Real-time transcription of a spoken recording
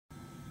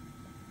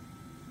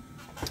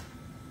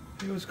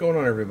Hey, what's going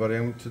on, everybody?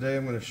 Today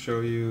I'm going to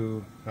show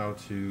you how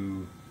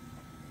to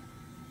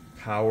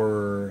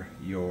power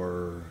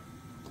your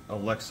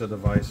Alexa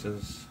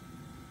devices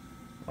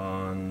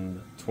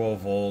on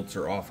 12 volts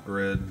or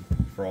off-grid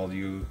for all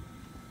you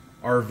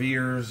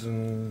RVers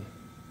and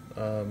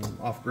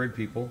off-grid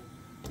people.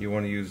 You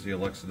want to use the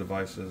Alexa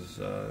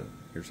devices.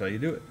 Here's how you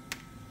do it.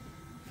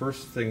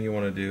 First thing you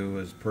want to do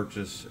is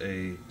purchase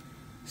a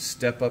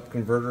step-up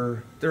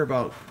converter. They're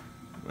about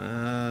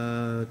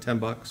 10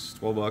 bucks,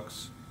 12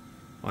 bucks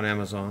on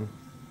Amazon.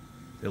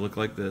 They look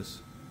like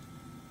this.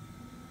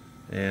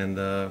 And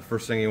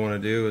first thing you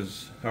want to do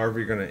is, however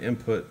you're going to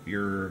input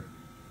your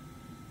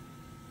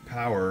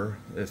power,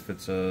 if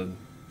it's a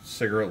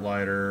cigarette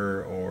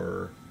lighter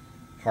or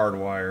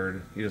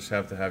hardwired, you just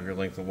have to have your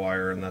length of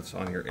wire, and that's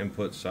on your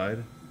input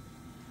side.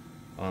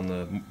 On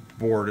the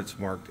board it's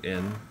marked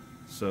in,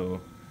 so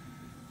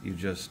you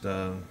just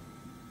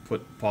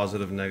put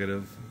positive,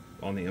 negative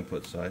on the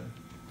input side.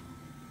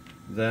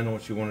 Then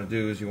what you want to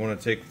do is you want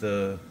to take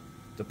the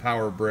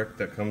power brick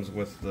that comes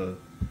with the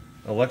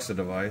Alexa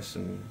device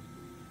and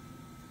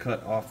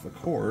cut off the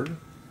cord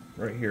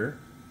right here,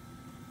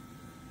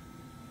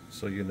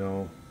 so you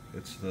know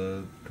it's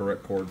the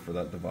correct cord for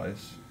that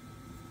device.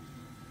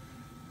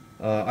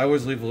 I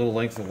always leave a little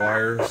length of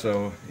wire,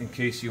 so in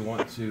case you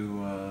want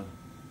to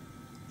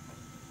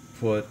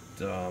put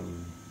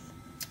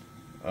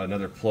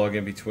another plug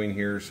in between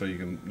here, so you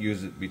can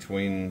use it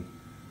between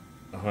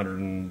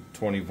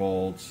 120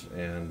 volts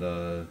and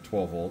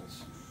 12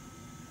 volts.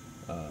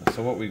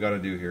 So what we got to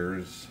do here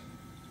is,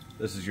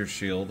 this is your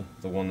shield,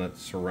 the one that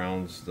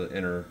surrounds the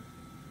inner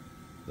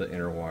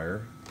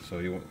wire.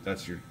 So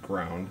that's your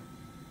ground,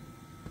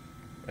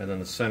 and then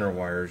the center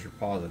wire is your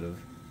positive.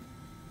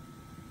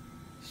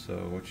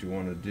 So what you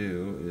want to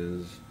do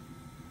is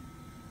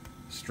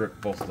strip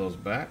both of those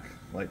back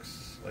like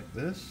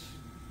this,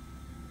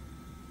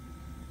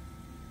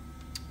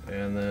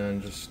 and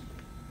then just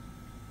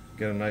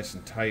get them nice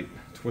and tight,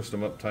 twist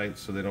them up tight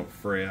so they don't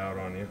fray out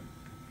on you.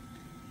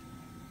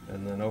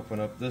 And then open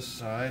up this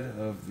side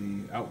of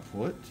the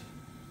output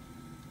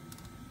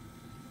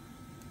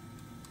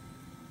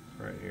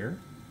right here,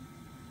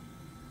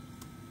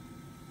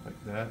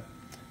 like that.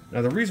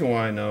 Now the reason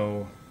why I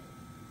know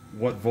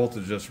what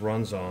voltage this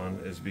runs on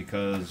is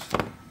because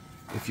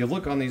if you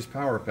look on these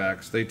power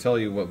packs, they tell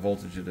you what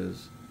voltage it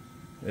is.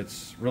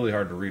 It's really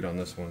hard to read on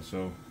this one,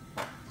 so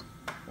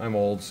I'm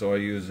old, so I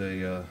use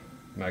a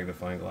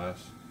magnifying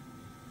glass.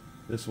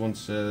 This one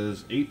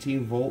says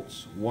 18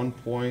 volts,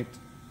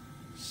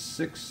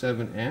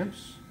 1.67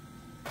 amps,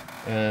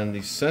 and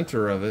the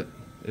center of it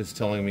is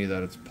telling me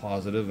that it's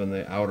positive, and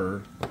the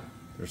outer,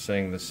 they're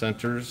saying the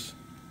center's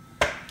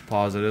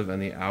positive and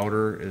the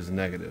outer is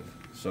negative.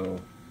 So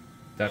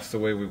that's the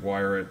way we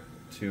wire it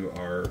to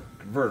our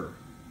converter.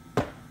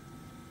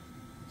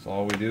 So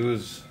all we do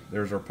is,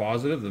 there's our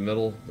positive, the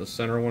middle, the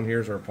center one here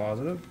is our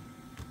positive.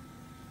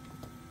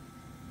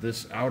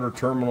 This outer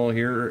terminal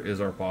here is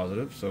our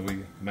positive, so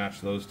we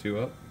match those two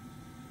up.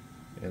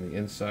 And the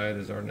inside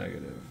is our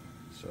negative.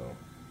 So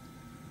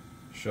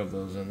shove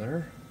those in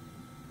there.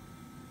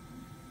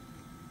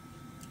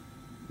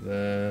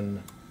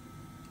 Then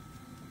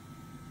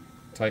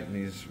tighten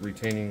these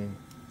retaining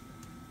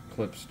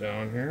clips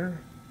down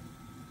here,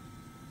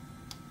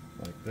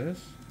 like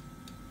this.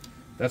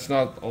 That's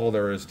not all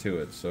there is to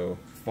it, so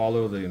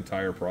follow the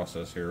entire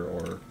process here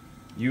or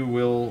you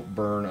will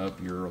burn up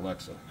your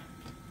Alexa.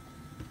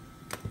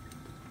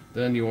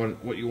 Then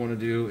what you want to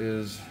do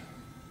is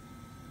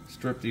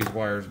strip these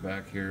wires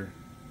back here.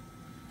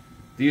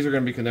 These are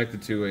going to be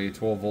connected to a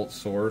 12 volt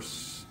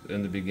source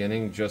in the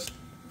beginning, just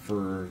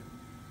for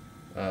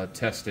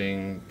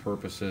testing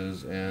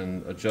purposes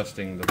and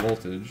adjusting the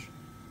voltage.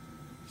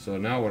 So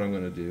now what I'm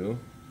going to do,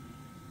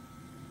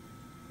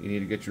 you need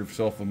to get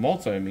yourself a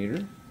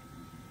multimeter,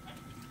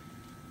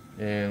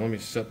 and let me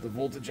set the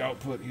voltage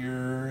output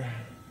here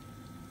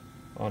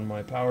on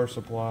my power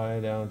supply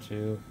down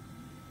to,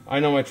 I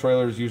know my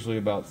trailer is usually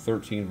about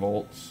 13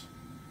 volts,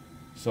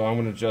 so I'm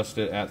going to adjust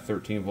it at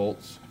 13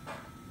 volts,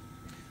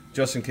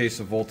 just in case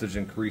the voltage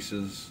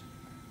increases,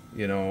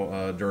 you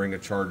know, during a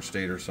charge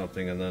state or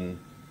something, and then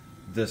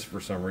this for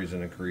some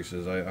reason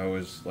increases. I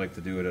always like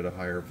to do it at a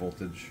higher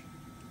voltage,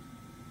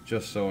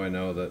 just so I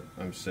know that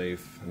I'm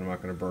safe and I'm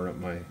not going to burn up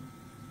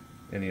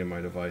any of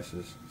my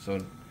devices. So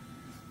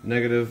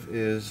negative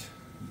is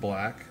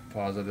black,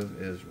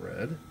 positive is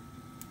red.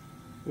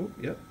 Oop,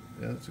 yep,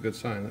 yeah, that's a good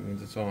sign. That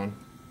means it's on.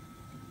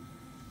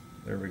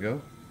 There we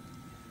go.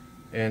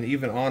 And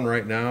even on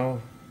right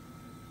now,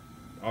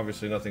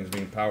 obviously nothing's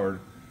being powered,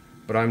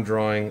 but I'm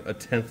drawing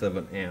 1/10 of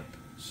an amp,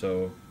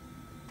 so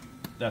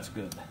that's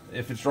good.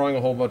 If it's drawing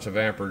a whole bunch of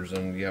amperes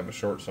and you have a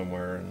short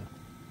somewhere,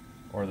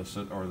 or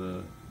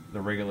the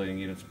regulating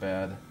unit's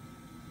bad,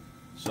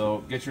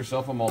 so get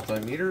yourself a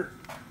multimeter.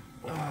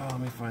 Oh, let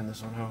me find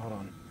this one. Hold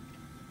on.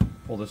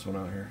 Pull this one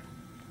out here.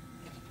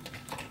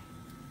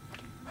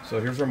 So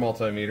here's our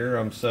multimeter.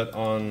 I'm set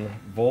on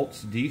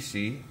volts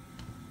DC.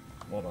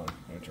 Hold on,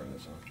 let me turn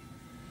this on.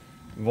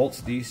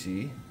 Volts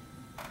DC,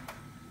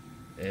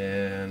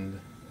 and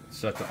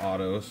set to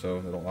auto,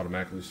 so it'll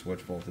automatically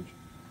switch voltage.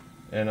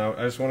 And I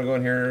just want to go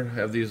in here,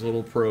 have these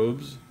little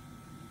probes,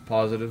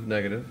 positive,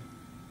 negative.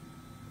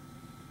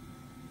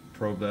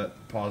 Probe that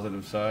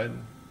positive side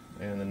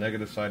and the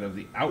negative side of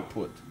the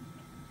output,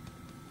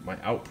 my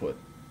output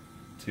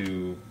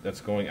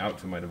that's going out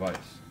to my device.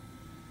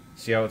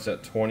 See how it's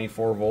at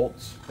 24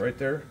 volts right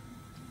there?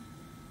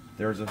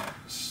 There's a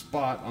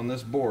spot on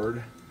this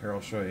board. Here,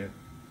 I'll show you.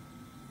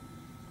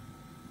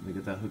 Let me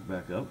get that hook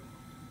back up.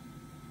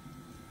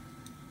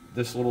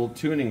 This little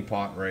tuning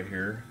pot right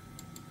here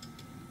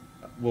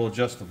will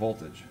adjust the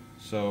voltage.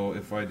 So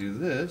if I do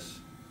this,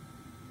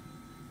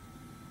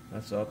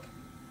 that's up,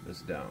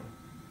 this down.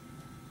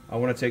 I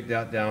want to take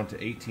that down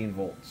to 18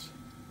 volts.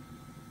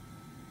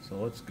 So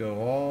let's go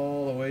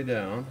all the way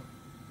down.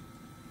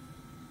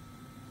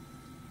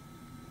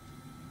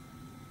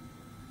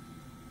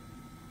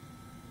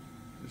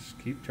 Just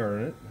keep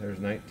turning it. There's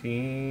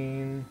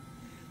 19.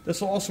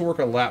 This will also work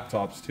on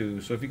laptops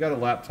too. So if you got a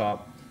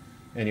laptop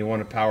and you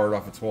want to power it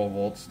off at 12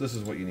 volts, this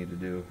is what you need to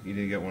do. You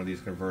need to get one of these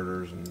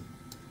converters and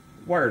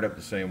wire it up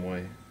the same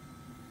way.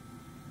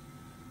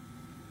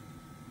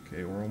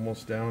 Okay, we're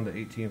almost down to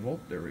 18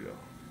 volt. There we go.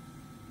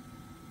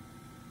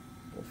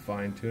 A little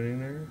fine tuning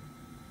there.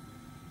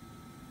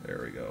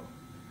 There we go.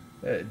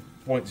 At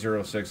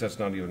 0.06, that's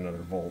not even another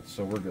volt,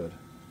 so we're good.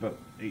 But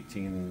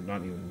 18, not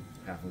even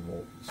half a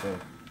volt. So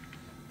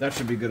that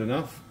should be good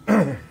enough.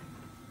 Let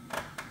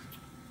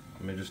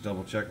me just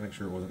double check, make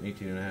sure it wasn't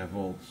 18.5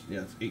 volts.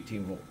 Yeah, it's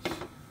 18 volts.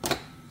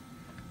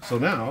 So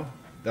now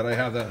that I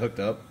have that hooked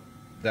up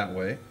that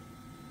way,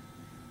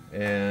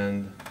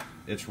 and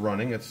it's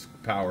running, it's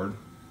powered.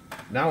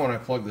 Now when I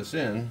plug this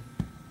in,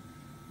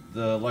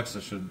 the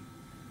Alexa should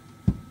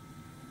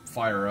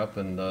fire up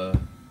and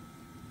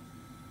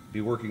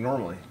be working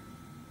normally.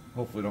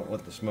 Hopefully don't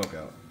let the smoke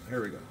out.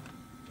 Here we go.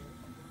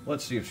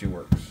 Let's see if she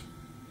works.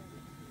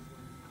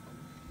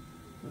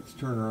 Let's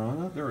turn her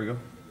on up. There we go.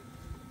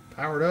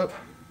 Powered up.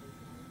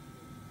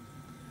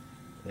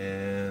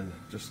 And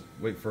just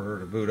wait for her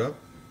to boot up.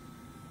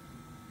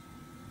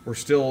 We're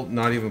still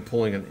not even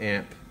pulling an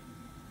amp.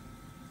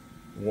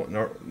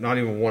 Not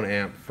even 1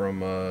 amp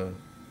from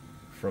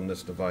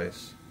this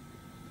device.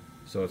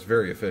 So it's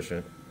very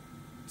efficient.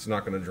 It's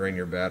not going to drain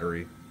your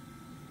battery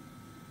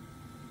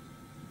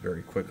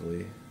very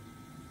quickly.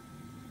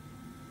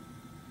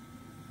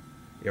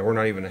 Yeah, we're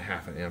not even a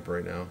half an amp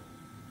right now.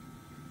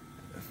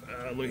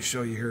 Let me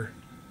show you here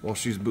while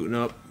she's booting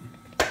up.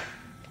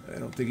 I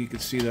don't think you can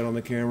see that on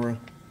the camera.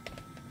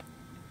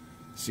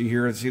 See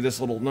here, and see this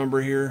little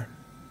number here?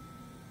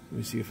 Let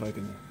me see if I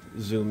can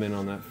zoom in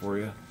on that for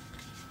you.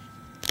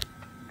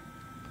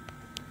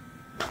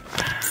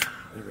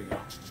 There we go.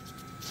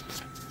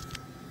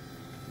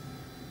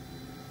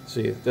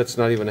 See, that's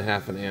not even a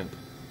half an amp.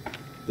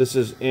 This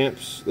is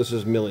amps, this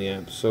is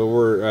milliamps. So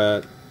we're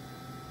at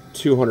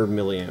 200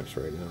 milliamps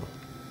right now.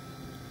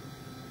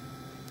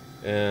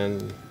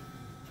 And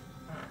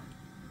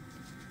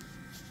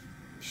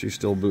she's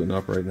still booting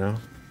up right now.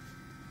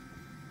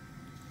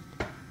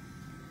 I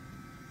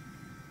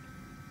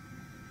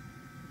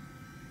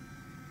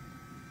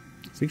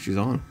think she's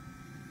on.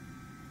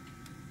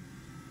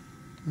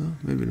 No,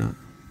 maybe not.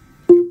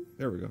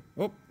 There we go.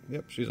 Oh,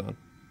 yep, she's on.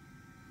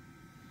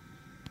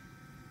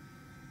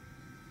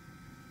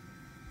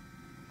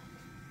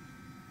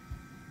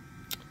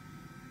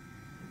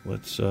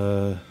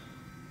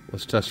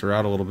 Let's test her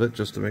out a little bit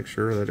just to make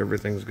sure that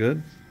everything's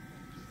good.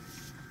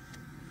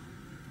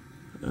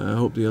 I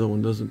hope the other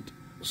one doesn't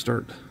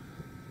start.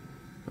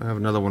 I have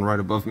another one right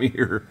above me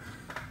here.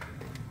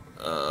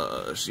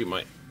 She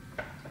might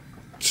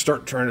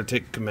start trying to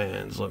take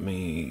commands. Let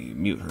me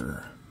mute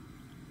her.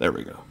 There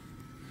we go.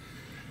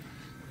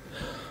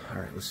 All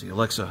right, let's see.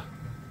 Alexa,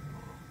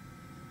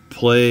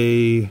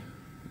 play.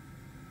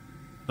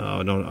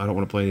 Oh, no, I don't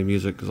want to play any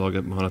music because I'll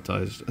get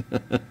monetized.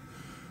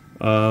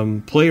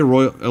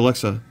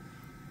 Alexa,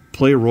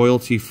 play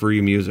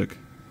royalty-free music.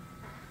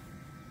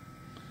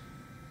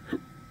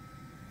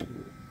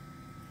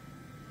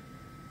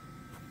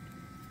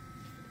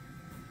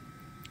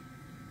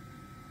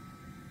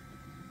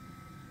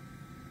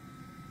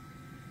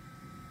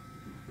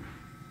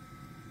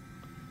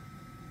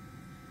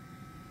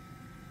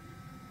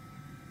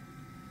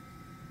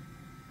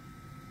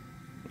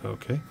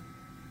 Okay.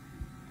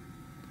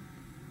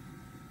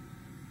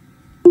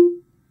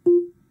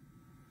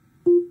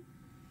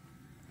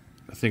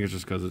 I think it's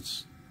just because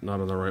it's not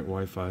on the right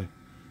Wi-Fi.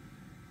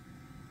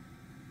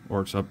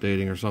 Or it's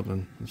updating or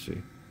something. Let's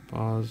see.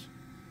 Pause.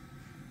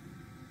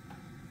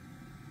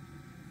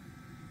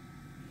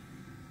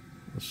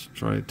 Let's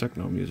try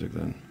techno music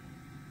then.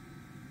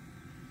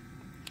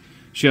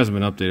 She hasn't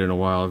been updated in a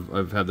while.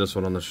 I've had this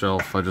one on the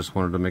shelf. I just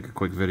wanted to make a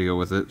quick video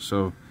with it.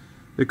 So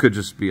it could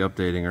just be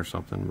updating or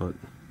something. But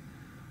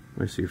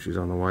let me see if she's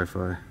on the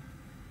Wi-Fi.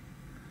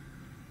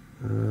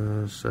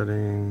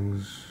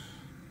 Settings.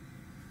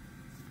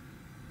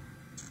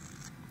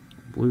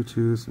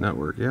 Bluetooth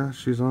network. Yeah,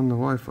 she's on the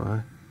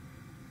Wi-Fi.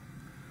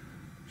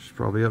 She's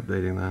probably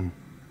updating then.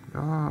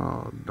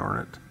 Oh, darn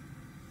it.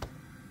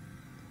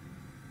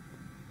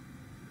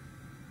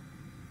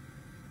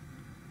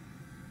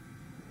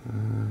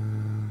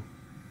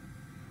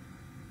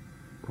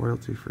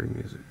 royalty-free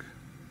music.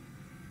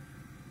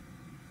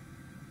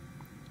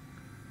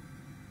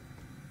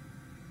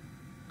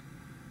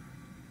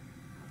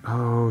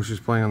 Oh, she's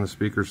playing on the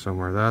speaker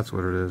somewhere. That's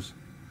what it is.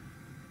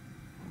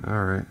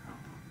 All right.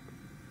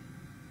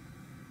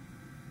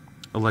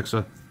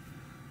 Alexa,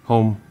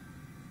 home.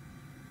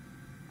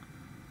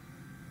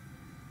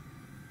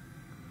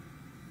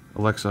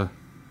 Alexa,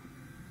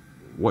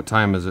 what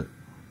time is it?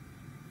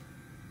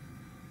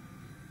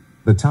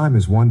 The time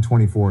is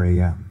 1:24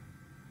 a.m.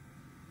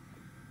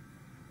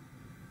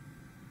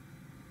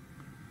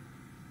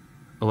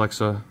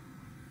 Alexa,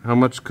 how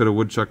much could a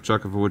woodchuck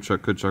chuck if a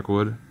woodchuck could chuck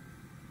wood?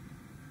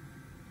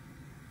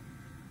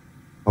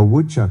 A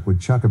woodchuck would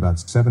chuck about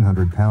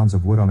 700 pounds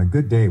of wood on a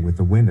good day with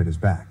the wind at his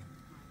back.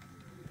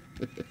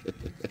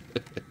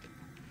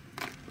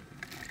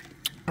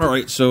 All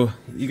right, so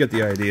you get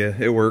the idea.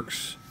 It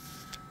works.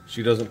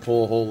 She doesn't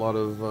pull a whole lot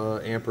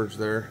of amperage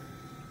there.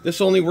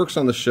 This only works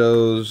on the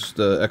shows,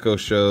 the Echo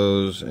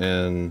shows,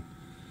 and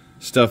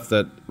stuff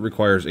that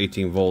requires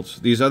 18 volts.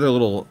 These other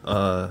little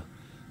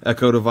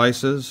Echo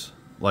devices,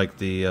 like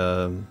the,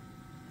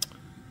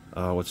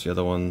 what's the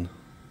other one?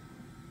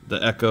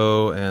 The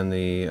Echo and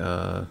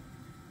the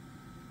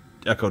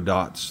Echo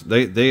Dots.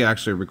 They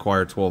actually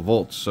require 12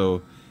 volts,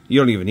 so you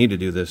don't even need to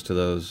do this to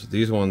those.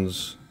 These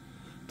ones,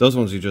 those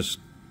ones you just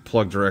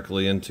plug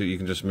directly into. You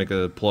can just make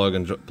a plug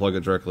and plug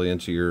it directly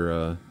into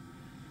your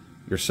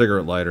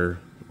cigarette lighter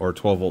or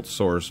 12 volt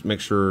source. Make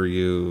sure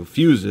you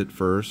fuse it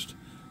first.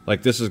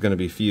 Like this is going to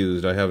be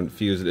fused. I haven't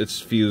fused it. It's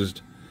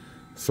fused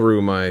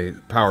through my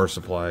power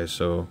supply,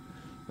 so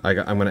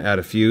I'm going to add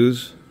a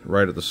fuse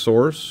right at the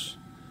source,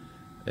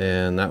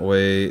 and that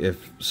way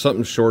if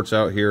something shorts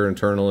out here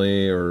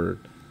internally or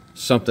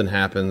something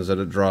happens that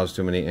it draws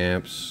too many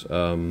amps,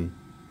 the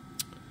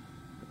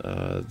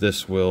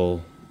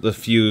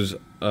fuse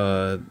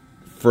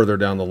further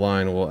down the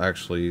line will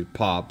actually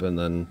pop and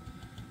then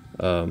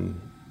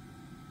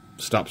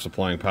stop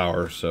supplying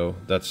power. So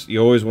that's, you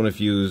always want to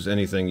fuse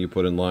anything you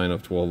put in line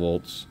of 12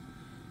 volts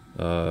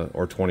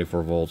or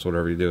 24 volts,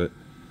 whatever you do it.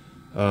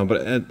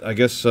 But I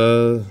guess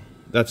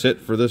that's it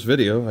for this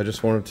video. I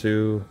just wanted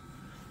to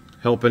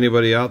help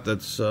anybody out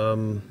that's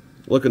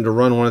looking to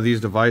run one of these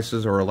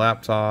devices or a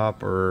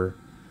laptop or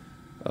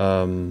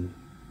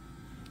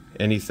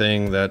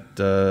anything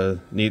that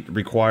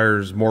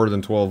requires more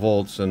than 12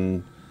 volts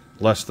and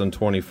less than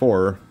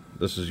 24.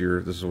 This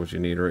is what you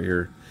need right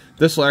here.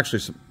 This will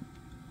actually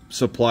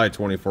supply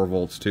 24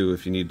 volts too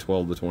if you need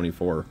 12 to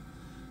 24.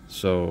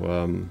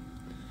 So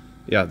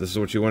yeah, this is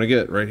what you want to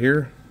get right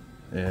here,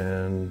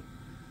 and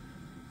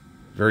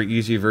very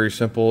easy, very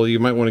simple. You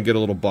might want to get a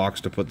little box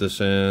to put this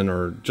in,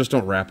 or just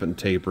don't wrap it in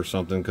tape or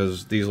something,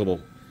 because these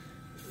little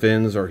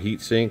fins are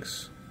heat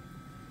sinks,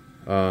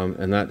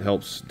 and that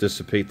helps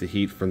dissipate the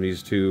heat from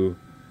these two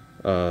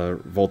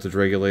voltage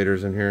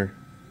regulators in here,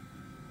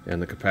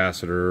 and the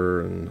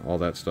capacitor and all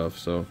that stuff.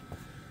 So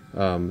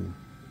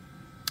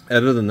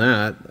other than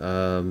that,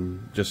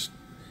 just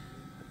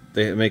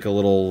they make a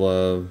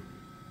little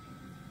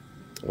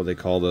what they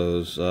call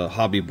those,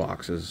 hobby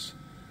boxes.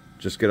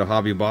 Just get a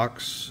hobby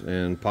box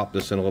and pop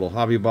this in a little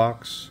hobby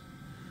box,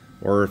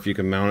 or if you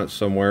can mount it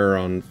somewhere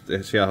on,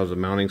 see how it has the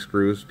mounting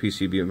screws,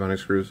 PCB mounting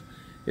screws.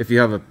 If you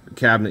have a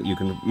cabinet, you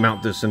can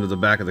mount this into the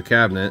back of the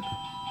cabinet.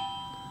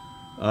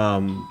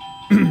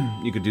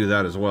 You could do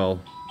that as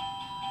well.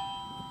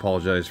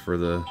 Apologize for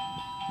the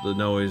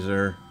noise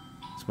there.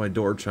 It's my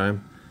door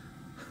chime.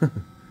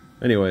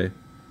 Anyway,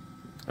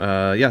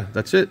 yeah,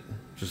 that's it.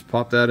 Just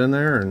pop that in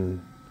there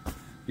and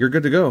you're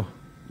good to go.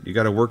 You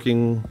got a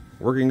working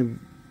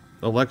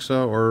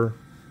Alexa or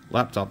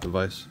laptop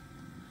device.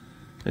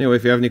 Anyway,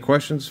 if you have any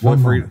questions, feel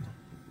free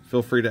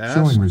to ask.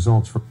 Showing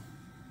results for.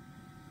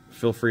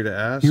 Feel free to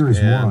ask. Here is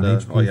more on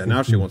HP oh yeah,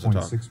 now she wants to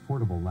talk.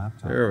 Portable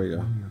laptop. There we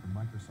go.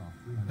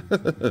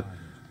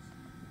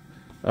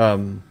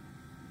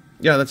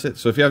 Yeah, that's it.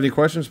 So if you have any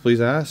questions,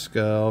 please ask.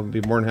 I'll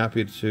be more than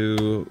happy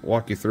to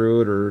walk you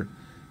through it or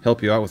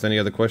help you out with any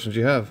other questions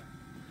you have.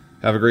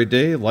 Have a great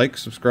day. Like,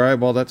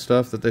 subscribe, all that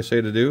stuff that they say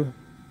to do.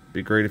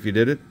 Be great if you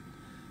did it.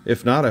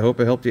 If not, I hope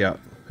I helped you out.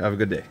 Have a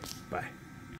good day.